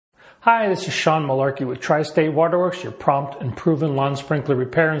Hi, this is Sean Malarkey with Tri-State Waterworks, your prompt and proven lawn sprinkler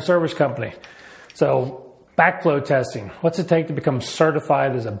repair and service company. So, backflow testing. What's it take to become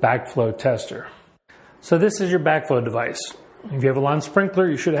certified as a backflow tester? So this is your backflow device. If you have a lawn sprinkler,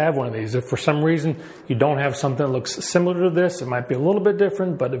 you should have one of these. If for some reason you don't have something that looks similar to this, it might be a little bit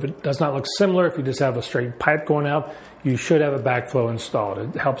different, but if it does not look similar, if you just have a straight pipe going out, you should have a backflow installed.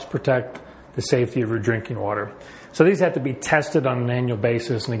 It helps protect the safety of your drinking water. So these have to be tested on an annual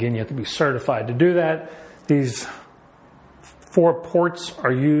basis, and again, you have to be certified to do that. These 4 ports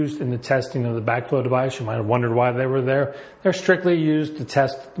are used in the testing of the backflow device. You might have wondered why they were there. They're strictly used to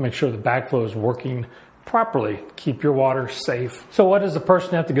test to make sure the backflow is working properly, keep your water safe. So what does a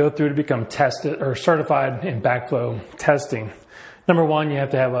person have to go through to become tested or certified in backflow testing? Number one, you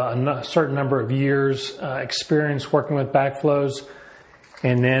have to have a certain number of years experience working with backflows,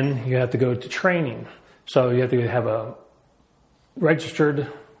 and then you have to go to training. So you have to have a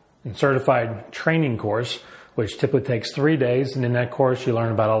registered and certified training course, which typically takes 3 days. And in that course, you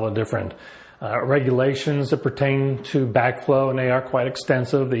learn about all the different regulations that pertain to backflow, and they are quite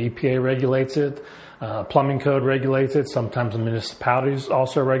extensive. The EPA regulates it. Plumbing code regulates it. Sometimes the municipalities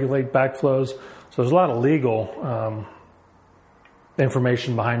also regulate backflows. So there's a lot of legal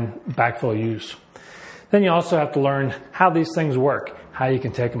information behind backflow use. Then you also have to learn how these things work, how you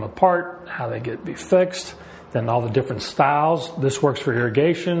can take them apart, how they be fixed, then all the different styles. This works for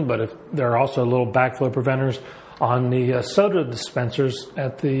irrigation, but if there are also little backflow preventers on the soda dispensers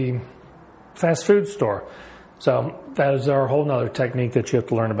at the fast food store. So that is our whole nother technique that you have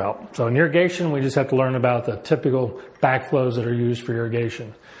to learn about. So in irrigation, we just have to learn about the typical backflows that are used for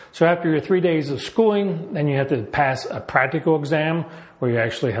irrigation. So after your 3 days of schooling, then you have to pass a practical exam where you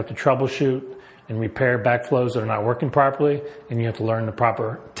actually have to troubleshoot and repair backflows that are not working properly, and you have to learn the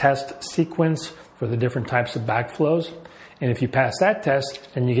proper test sequence for the different types of backflows. And if you pass that test,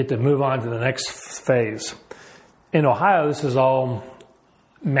 then you get to move on to the next phase. In Ohio, this is all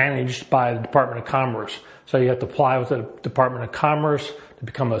managed by the Department of Commerce. So you have to apply with the Department of Commerce to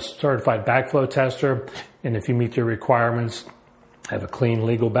become a certified backflow tester. And if you meet your requirements, have a clean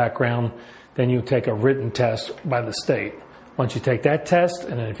legal background, then you take a written test by the state. Once you take that test,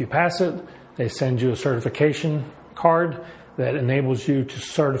 and then if you pass it, they send you a certification card that enables you to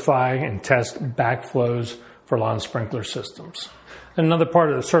certify and test backflows for lawn sprinkler systems. Another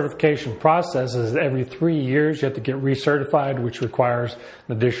part of the certification process is that every 3 years you have to get recertified, which requires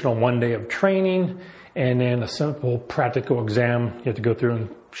an additional 1 day of training and then a simple practical exam. You have to go through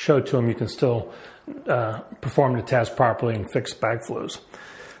and show to them you can still perform the test properly and fix backflows.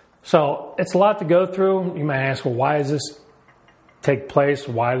 So it's a lot to go through. You might ask, well, why does this take place?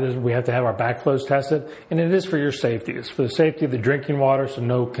 Why do we have to have our backflows tested? And it is for your safety. It's for the safety of the drinking water, so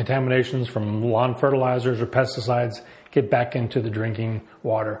no contaminations from lawn fertilizers or pesticides get back into the drinking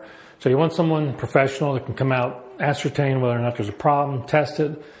water. So you want someone professional that can come out, ascertain whether or not there's a problem, test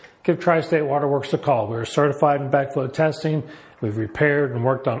it. Give Tri-State Waterworks a call. We're certified in backflow testing. We've repaired and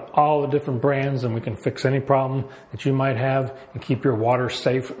worked on all the different brands, and we can fix any problem that you might have and keep your water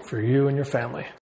safe for you and your family.